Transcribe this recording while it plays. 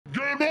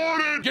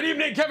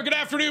evening, Kevin. Good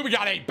afternoon. We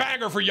got a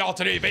banger for y'all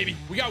today, baby.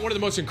 We got one of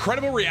the most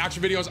incredible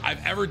reaction videos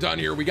I've ever done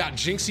here. We got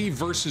Jynxzi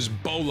versus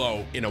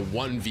Beaulo in a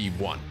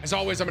 1v1. As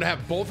always, I'm gonna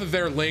have both of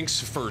their links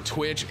for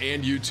Twitch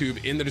and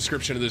YouTube in the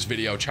description of this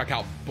video. Check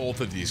out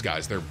both of these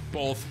guys. They're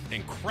both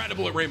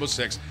incredible at Rainbow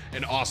Six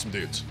and awesome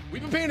dudes.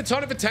 We've been paying a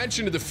ton of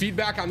attention to the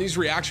feedback on these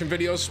reaction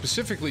videos,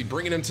 specifically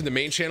bringing them to the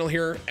main channel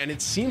here, and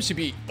it seems to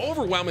be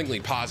overwhelmingly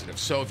positive.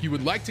 So if you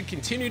would like to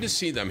continue to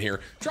see them here,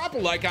 drop a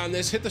like on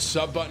this, hit the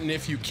sub button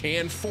if you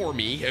can for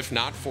me, if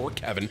not for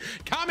Kevin.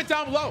 Comment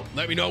down below.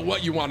 Let me know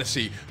what you want to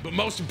see. But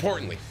most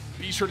importantly,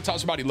 be sure to tell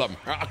somebody you love them.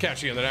 I'll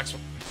catch you in the next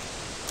one.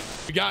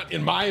 We got,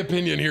 in my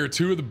opinion here,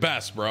 two of the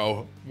best,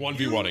 bro.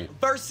 1v1ing.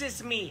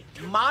 Versus me.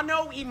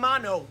 Mano y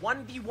mano.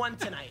 1v1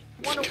 tonight.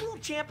 Want a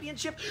world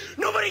championship?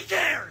 Nobody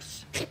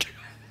cares!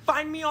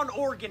 Find me on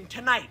Oregon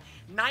tonight.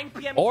 9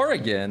 p.m.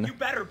 Oregon? You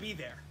better be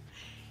there.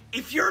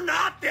 If you're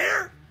not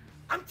there,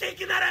 I'm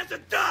taking that as a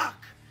duck.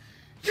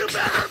 You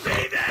better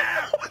be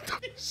there. What do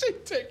you say,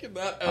 taking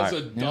that as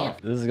a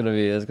duck? This is gonna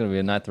be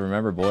a night to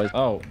remember, boys.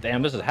 Oh,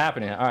 damn, this is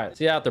happening. All right,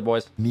 see you out there,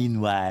 boys.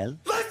 Meanwhile,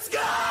 let's go!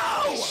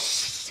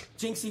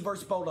 Jynxzi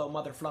versus Beaulo,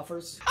 mother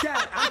fluffers.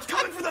 Dad, I'm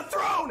coming for the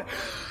throne.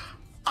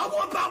 I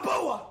want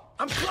Balboa.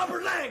 I'm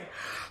Clubber Lang.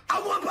 I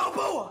want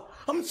Balboa.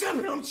 I'm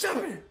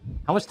champion.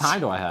 How much time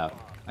do I have?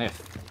 I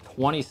have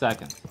 20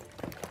 seconds.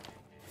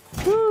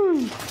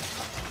 Woo!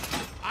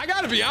 I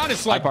gotta be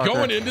honest, like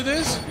going into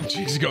this,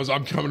 Jynxzi goes,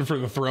 I'm coming for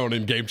the throne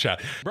in game chat.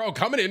 Bro,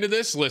 coming into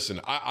this, listen,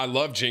 I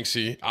love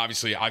Jynxzi.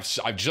 Obviously,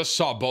 I've just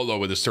saw Beaulo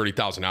with his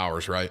 30,000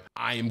 hours, right?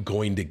 I am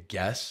going to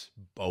guess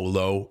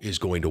Beaulo is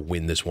going to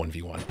win this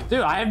 1v1.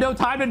 Dude, I have no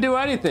time to do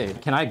anything.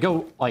 Can I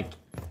go, like,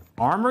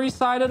 armory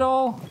side at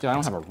all? Dude, I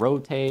don't have a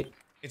rotate.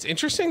 It's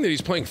interesting that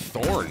he's playing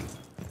Thorn.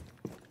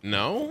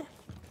 No?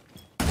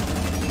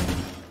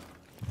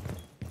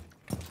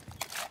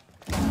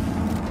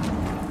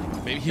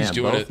 Maybe he's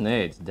doing both it.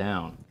 Nades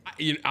down.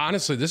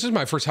 Honestly, this is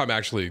my first time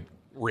actually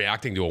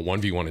reacting to a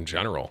 1v1 in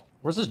general.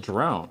 Where's this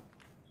drone?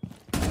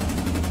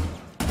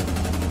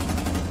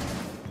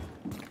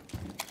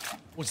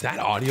 Was that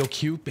audio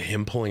cue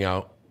him pulling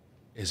out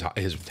his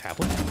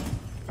tablet?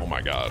 Oh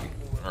my god.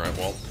 All right,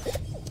 well.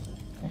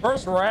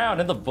 First round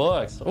in the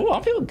books. Oh,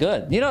 I'm feeling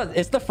good. You know,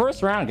 it's the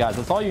first round, guys.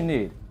 That's all you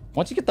need.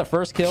 Once you get the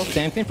first kill,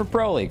 same thing for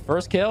Pro League.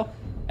 First kill,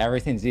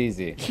 everything's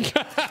easy.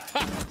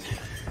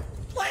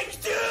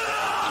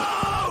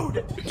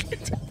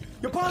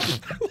 You're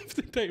buzzing. I love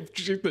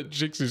that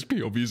Jynxzi's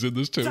POV's in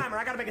this too. Timer,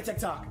 I gotta make a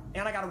TikTok.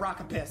 And I gotta rock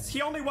a piss.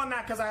 He only won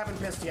that because I haven't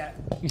pissed yet.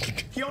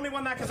 He only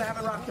won that because I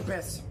haven't rocked a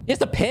piss. He has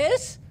to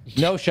piss?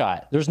 No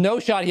shot. There's no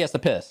shot he has to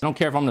piss. I don't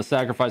care if I'm gonna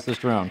sacrifice this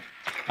drone.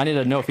 I need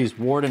to know if he's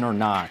warden or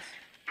not.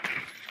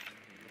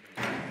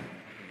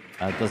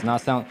 That does not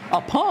sound...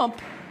 A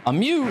pump? A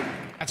mute?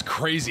 That's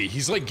crazy.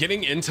 He's like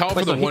getting intel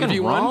Wait, for the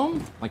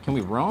 1v1. Like, can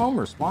we roam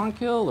or spawn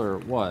kill or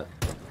what?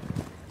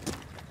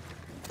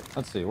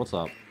 Let's see, what's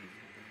up?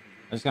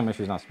 I just gotta make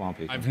sure he's not spawn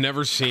peeking. I've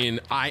never seen,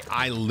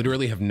 I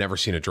literally have never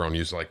seen a drone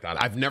used like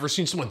that. I've never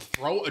seen someone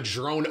throw a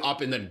drone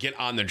up and then get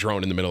on the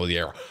drone in the middle of the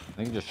air. I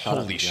think he just shot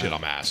Holy shit,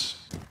 I'm ass.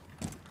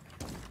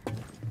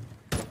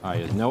 All right,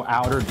 there's no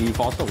outer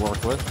default to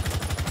work with.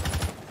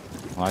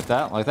 Like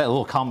that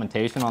little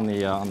commentation on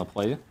the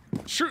play.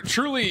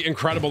 Truly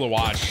incredible to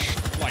watch,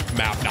 like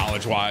map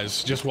knowledge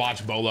wise. Just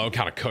watch Beaulo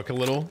kind of cook a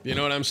little. You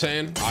know what I'm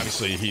saying?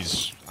 Obviously,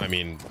 he's, I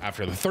mean,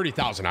 after the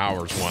 30,000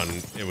 hours one,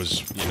 it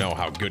was, you know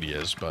how good he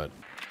is, but.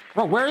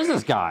 Bro, where is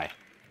this guy?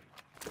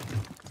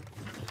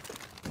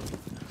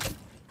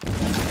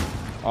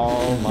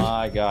 Oh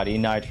my god, he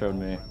nitroed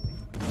me.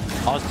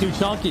 I was too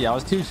chunky. I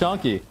was too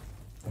chunky.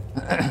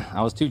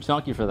 I was too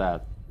chunky for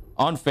that.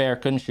 Unfair,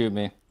 couldn't shoot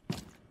me.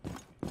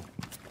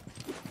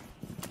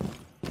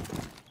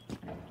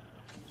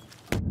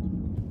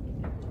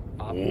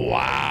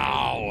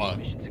 Wow.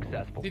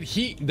 Did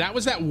he, that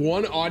was that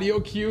one audio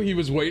cue he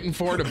was waiting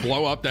for to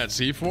blow up that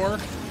C4?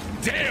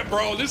 Damn,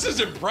 bro, this is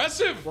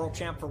impressive. World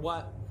champ for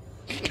what?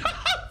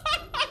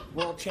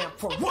 World champ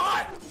for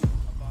what?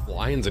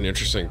 Lion's an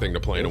interesting thing to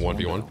play in a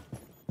 1v1.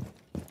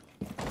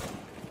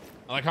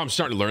 I like how I'm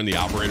starting to learn the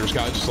operators,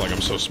 guys. Just like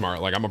I'm so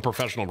smart. Like I'm a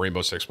professional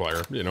Rainbow Six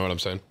player. You know what I'm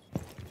saying?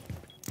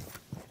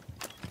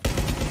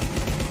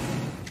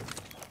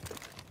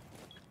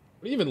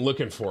 What are you even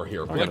looking for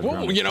here? Like,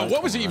 what, you know,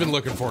 what was he even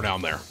looking for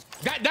down there?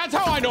 That's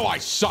how I know I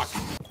suck.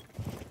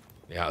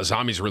 Yeah,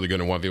 Zombie's really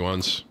good in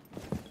 1v1s.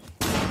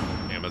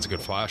 Damn, that's a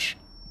good flash.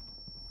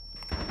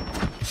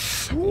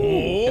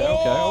 Ooh,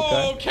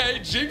 okay.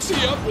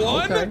 Jynxzi up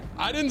one. Okay.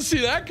 I didn't see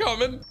that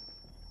coming.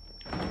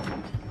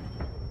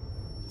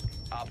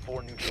 Op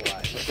 4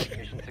 neutralized.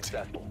 Mission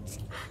successful.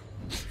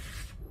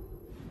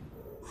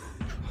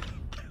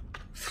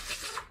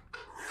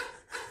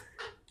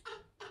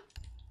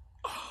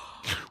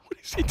 What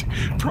is he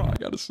doing? Bro, I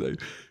gotta say,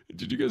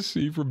 did you guys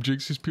see from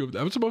Jynxzi's POV?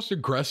 That was the most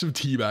aggressive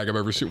teabag I've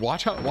ever seen.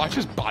 Watch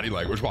his body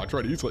language. Watch,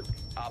 right? He's like.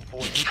 Op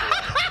 4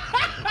 neutralized.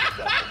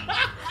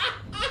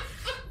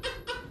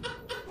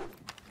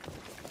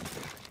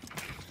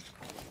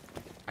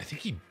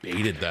 think he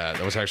baited that.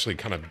 That was actually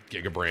kind of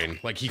Giga Brain.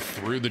 Like he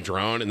threw the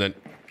drone and then,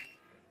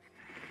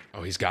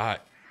 oh, he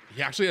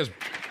actually has.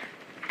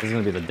 This is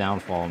gonna be the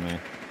downfall of me.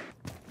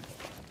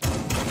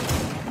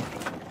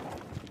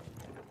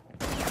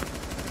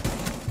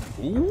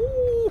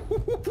 Ooh,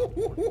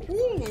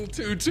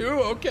 2-2,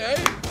 okay,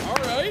 all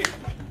right.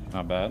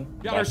 Not bad.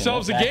 Got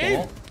ourselves a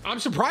game. I'm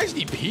surprised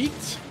he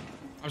peaked.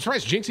 I'm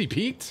surprised Jynxzi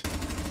peaked.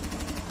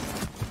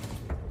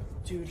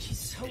 Dude, he's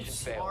so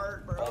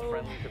smart, bro. All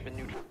friendlies have been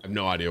neutral. I have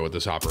no idea what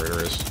this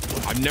operator is.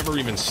 I've never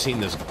even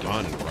seen this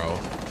gun, bro.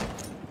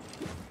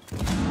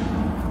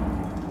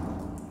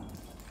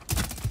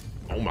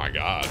 Oh my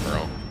god,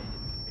 bro.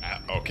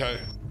 Okay.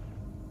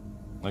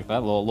 Like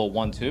that little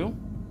 1-2,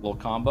 little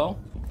combo.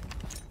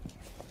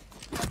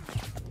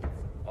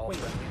 All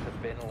friendlies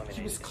have been eliminated.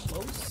 He was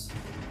close.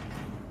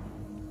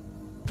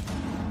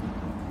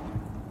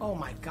 Oh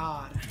my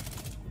god.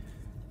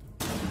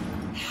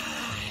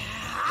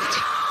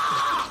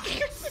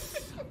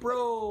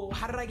 Bro,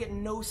 how did I get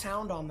no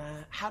sound on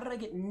that? How did I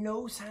get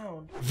no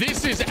sound?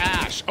 This is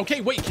Ash.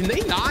 Okay, wait, can they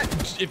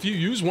not, if you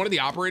use one of the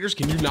operators,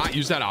 can you not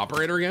use that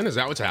operator again? Is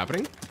that what's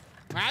happening?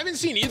 I haven't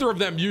seen either of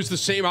them use the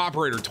same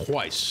operator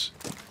twice.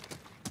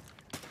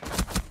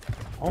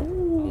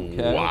 Oh,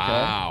 okay,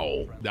 Wow.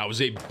 okay. That was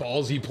a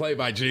ballsy play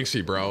by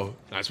Jynxzi, bro.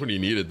 That's what he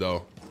needed,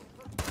 though.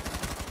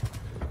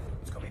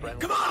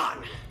 Come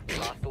on!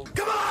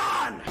 Come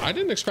on! I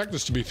didn't expect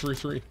this to be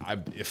 3-3.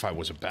 If I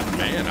was a betting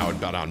man, I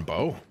would bet on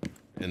Bo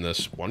in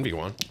this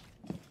 1v1.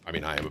 I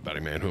mean, I am a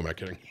betting man. Who am I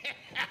kidding?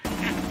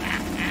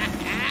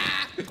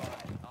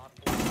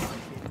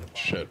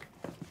 Shit.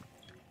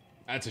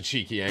 That's a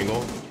cheeky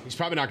angle. He's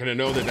probably not going to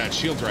know that that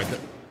shield's right there.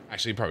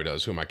 Actually, he probably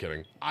does. Who am I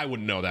kidding? I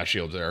wouldn't know that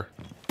shield's there.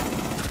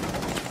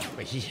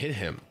 Wait, he hit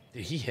him.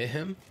 Did he hit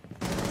him?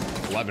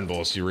 11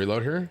 bullets. Do you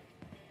reload here?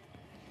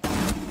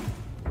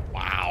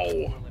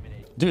 Wow.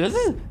 Dude,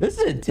 this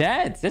is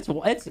intense.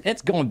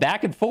 It's going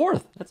back and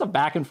forth. It's a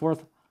back and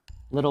forth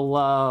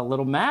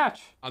little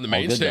match. On the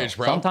main good, stage,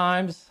 though. bro.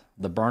 Sometimes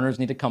the burners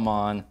need to come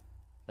on,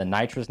 the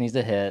nitrous needs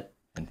to hit,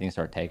 and things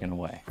start taken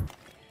away.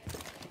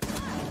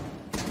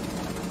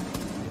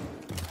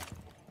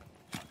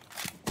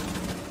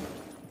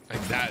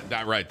 Like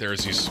that right there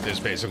is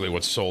basically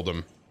what sold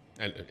him.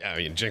 And I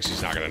mean,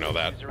 Jynxzi's not gonna know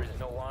that. User is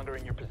no longer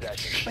in your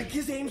possession. Like,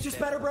 his aim's just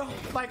better, bro.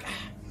 Like,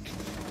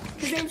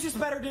 his aim's just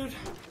better, dude.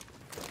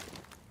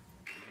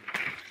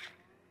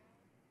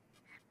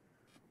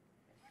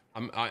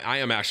 I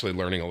am actually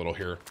learning a little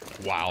here.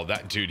 Wow,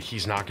 that dude,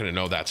 he's not gonna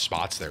know that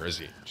spot's there, is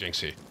he?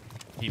 Jynxzi.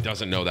 He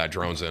doesn't know that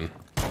drone's in.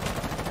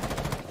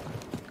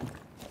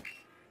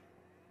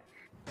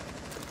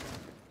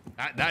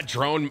 That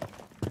drone.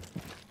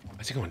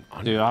 Is he going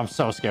under? Dude, I'm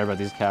so scared about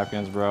these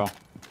Capcans, bro.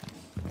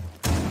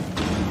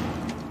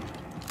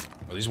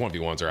 Oh, these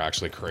 1v1s are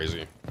actually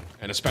crazy.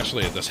 And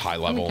especially at this high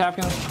level. How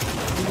many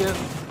Capcans you get?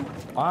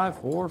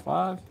 5, 4,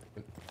 5?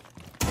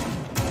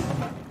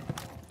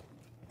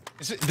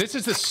 This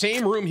is the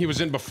same room he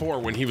was in before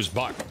when he was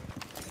Buck.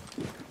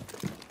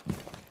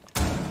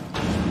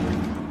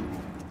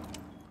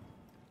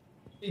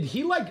 Did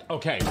he like,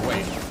 okay,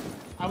 wait.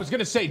 I was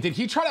gonna say, did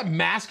he try to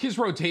mask his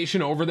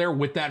rotation over there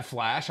with that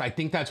flash? I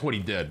think that's what he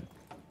did.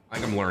 I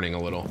think I'm learning a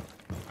little.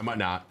 I might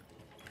not.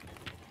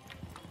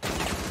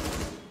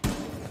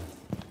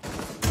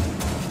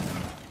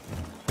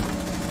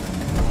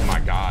 Oh my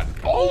God.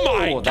 Oh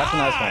my God. That's a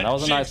nice one. That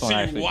was a nice one,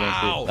 Jynxzi, actually. wow.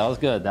 Jynxzi. That was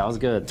good. That was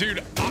good.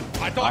 Dude,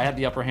 I thought I had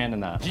the upper hand in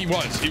that. he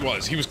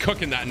was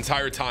cooking that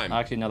entire time.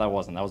 Actually, no, that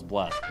wasn't. That was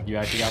blessed. You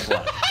actually got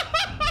blessed.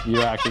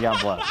 You actually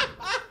got blessed.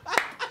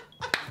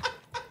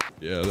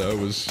 Yeah,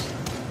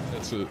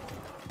 that's it.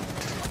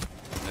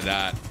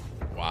 And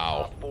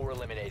wow. 4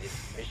 eliminated.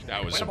 Mission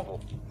That was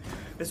Winnable.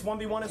 This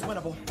 1v1 is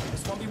winnable.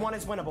 This 1v1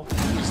 is winnable.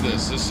 What's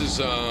this? This is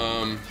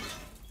oh,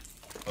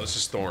 this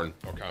is Thorn.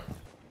 Okay.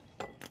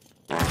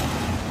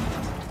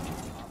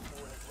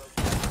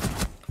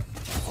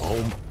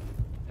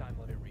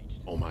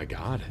 Oh my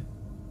God.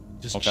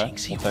 Does Okay,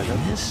 Jynxzi we'll take win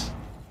it. this?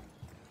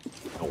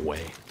 No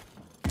way.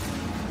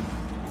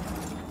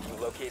 You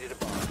located a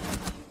bomb.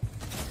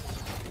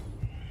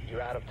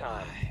 You're out of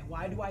time.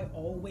 Why do I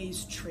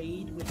always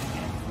trade with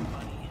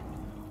everybody?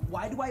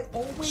 Why do I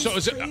always So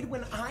is it- trade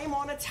when I'm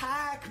on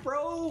attack,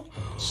 bro?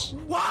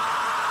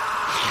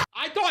 Why?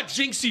 I thought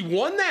Jynxzi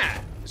won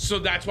that. So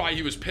that's why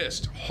he was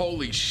pissed.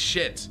 Holy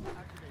shit.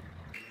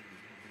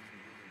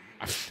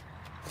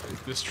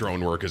 This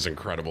drone work is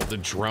incredible. The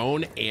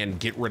drone and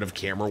get rid of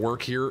camera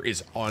work here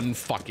is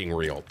unfucking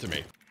real to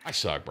me. I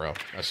suck, bro.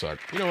 I suck.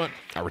 You know what?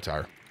 I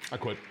retire. I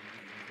quit.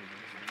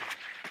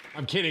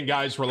 I'm kidding,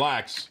 guys.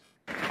 Relax.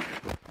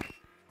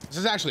 This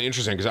is actually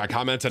interesting because I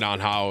commented on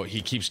how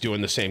he keeps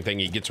doing the same thing.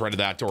 He gets rid of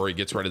that door, he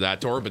gets rid of that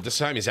door, but this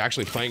time he's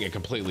actually playing it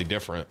completely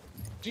different.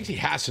 Jynxzi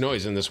has to know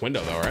he's in this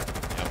window though, right?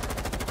 Yep.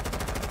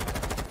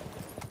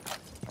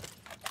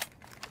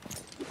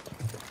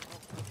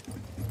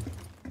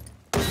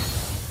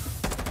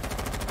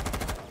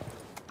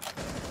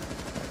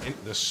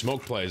 The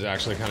smoke play is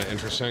actually kind of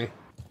interesting.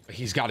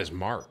 He's got his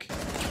mark.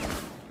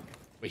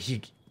 But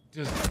he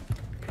does...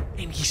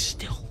 And he's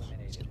still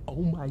lost.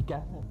 Oh my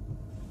God.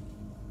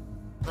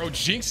 Bro,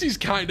 Jynxzi's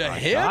kind of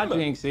him. Shot,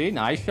 Jynxzi.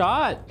 Nice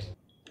shot.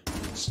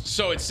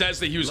 So it says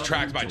that he was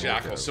tracked by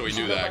Jackal, so he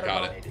knew that.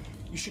 Got it.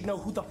 You should know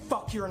who the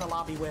fuck you're in a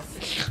lobby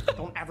with.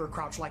 Don't ever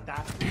crouch like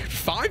that.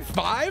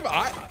 5'5"?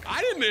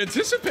 I didn't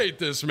anticipate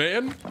this,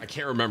 man. I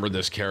can't remember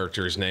this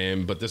character's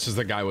name, but this is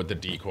the guy with the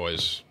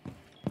decoys.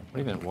 What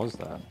even was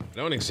that? I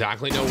don't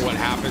exactly know what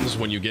happens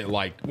when you get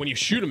like, when you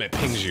shoot him, it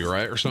pings you,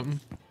 right? Or something.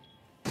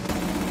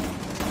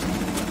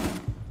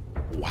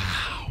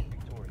 Wow.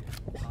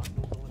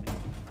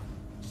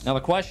 Now the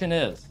question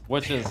is,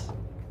 which is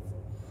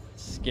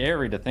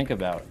scary to think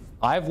about.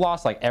 I've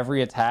lost like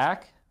every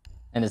attack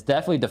and it's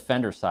definitely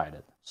defender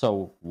sided.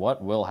 So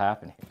what will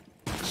happen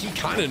here? He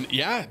kind of,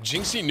 yeah,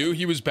 Jynxzi knew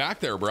he was back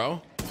there,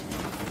 bro.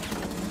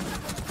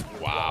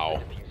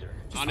 Wow.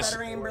 Just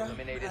better aim, bro.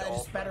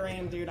 Just better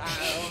aim, dude. I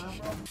don't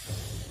know, bro.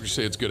 Would you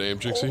say it's good aim,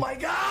 Jynxzi? Oh my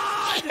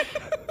God!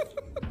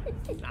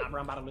 Nah, bro,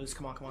 I'm about to lose.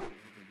 Come on, come on.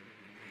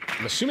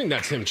 I'm assuming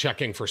that's him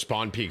checking for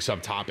spawn peaks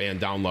up top and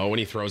down low when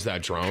he throws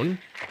that drone.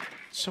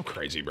 So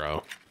crazy,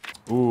 bro.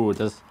 Ooh,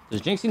 does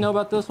Jynxzi know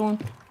about this one?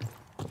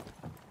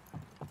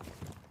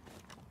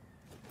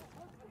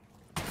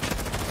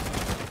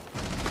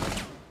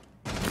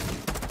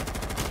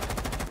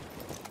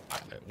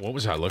 What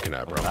was I looking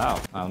at, bro?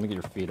 Wow. Let me get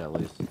your feet at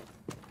least.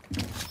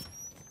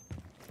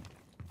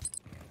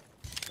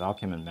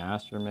 Valcam and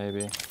Master,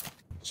 maybe.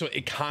 So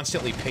it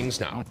constantly pings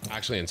now.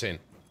 Actually insane.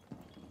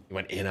 He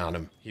went in on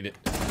him. He did.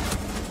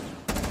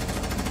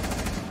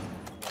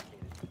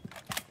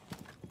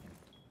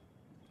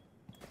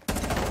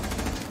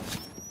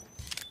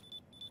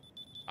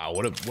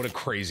 What a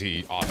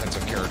crazy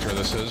offensive character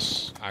this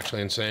is.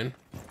 Actually insane.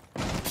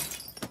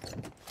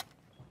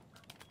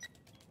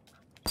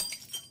 I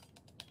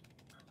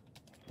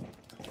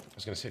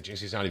was gonna say,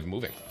 Jynxzi's not even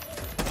moving.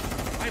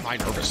 Why am I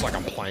nervous like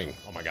I'm playing?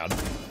 Oh my God.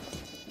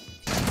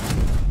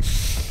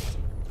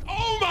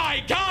 Oh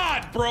my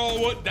God, bro!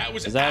 What? That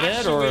was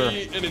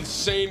actually an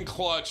insane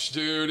clutch,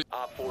 dude.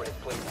 Op 4 has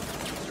placed a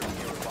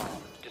secure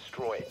bomb.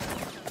 Destroy it.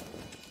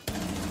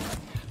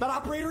 That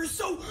operator is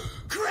so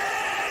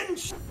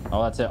cringe!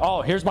 Oh, that's it.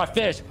 Oh, here's my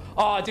fish.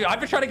 Oh, dude,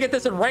 I've been trying to get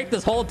this in rank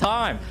this whole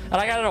time. And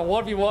I got it a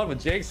 1v1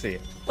 with Jynxzi.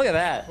 Look at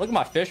that. Look at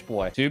my fish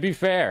boy. To be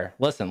fair,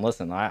 listen.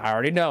 I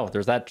already know.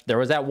 There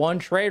was that one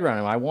trade run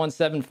and I won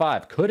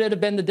 7-5. Could it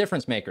have been the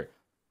difference maker?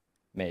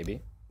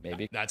 Maybe.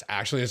 That's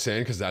actually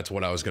insane because that's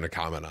what I was going to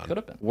comment on. Could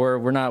have been.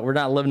 We're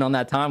not living on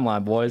that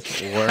timeline,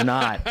 boys. We're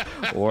not.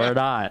 We're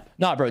not.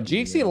 No, bro.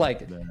 Jynxzi,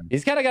 like,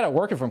 he's kind of got it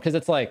working for him because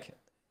it's like,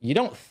 you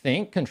don't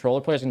think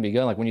controller players gonna be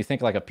good. Like when you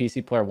think like a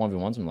PC player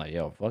 1v1s, I'm like,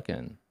 yo,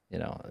 fucking, you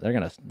know, they're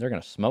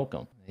gonna smoke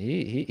him.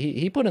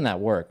 He put in that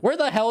work. Where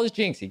the hell is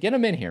Jynxzi? Get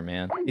him in here,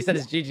 man. He said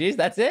it's GG's.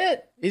 That's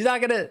it. He's not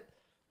gonna.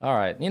 All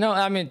right. You know,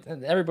 I mean,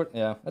 everybody.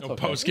 Yeah. That's no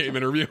okay. Post-game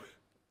interview.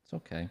 It's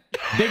okay.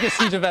 Biggest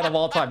siege event of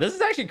all time. This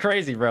is actually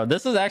crazy, bro.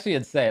 This is actually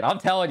insane. I'm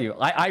telling you.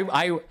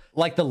 I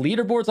like the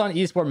leaderboards on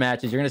esport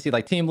matches. You're gonna see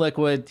like Team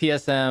Liquid,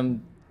 TSM,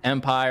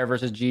 Empire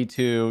versus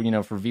G2, you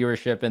know, for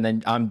viewership, and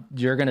then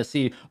you're gonna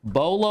see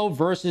Beaulo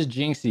versus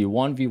Jynxzi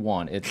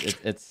 1v1.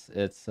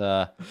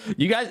 It's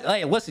you guys,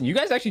 hey, listen, you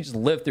guys actually just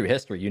lived through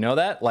history. You know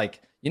that?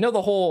 Like, you know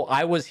the whole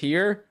I was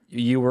here,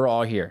 you were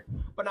all here.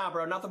 But nah,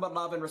 bro, nothing but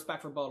love and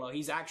respect for Beaulo.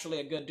 He's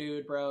actually a good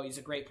dude, bro. He's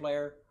a great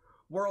player.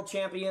 World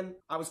champion.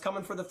 I was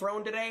coming for the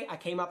throne today. I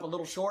came up a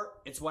little short.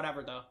 It's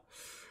whatever though.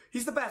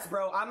 He's the best,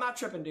 bro. I'm not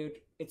tripping, dude.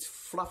 It's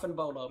fluffing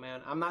Beaulo,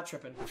 man. I'm not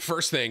tripping.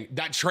 First thing,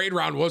 that trade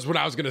round was what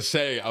I was going to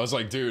say. I was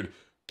like, dude,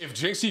 if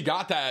Jynxzi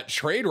got that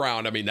trade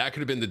round, I mean, that could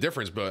have been the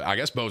difference. But I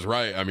guess Bo's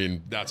right. I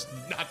mean, that's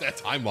not that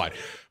timeline.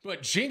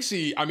 But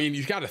Jynxzi, I mean,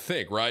 you got to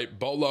think, right?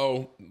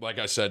 Beaulo, like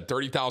I said,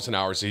 30,000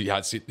 hours.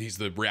 He's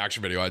the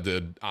reaction video I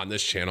did on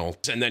this channel.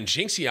 And then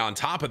Jynxzi on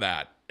top of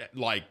that,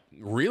 like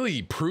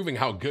really proving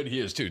how good he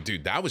is too.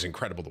 Dude, that was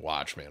incredible to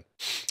watch, man.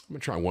 I'm gonna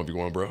try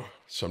 1v1, bro,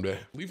 someday.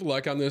 Leave a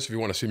like on this if you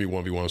want to see me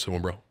 1v1 with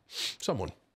someone, bro. Someone.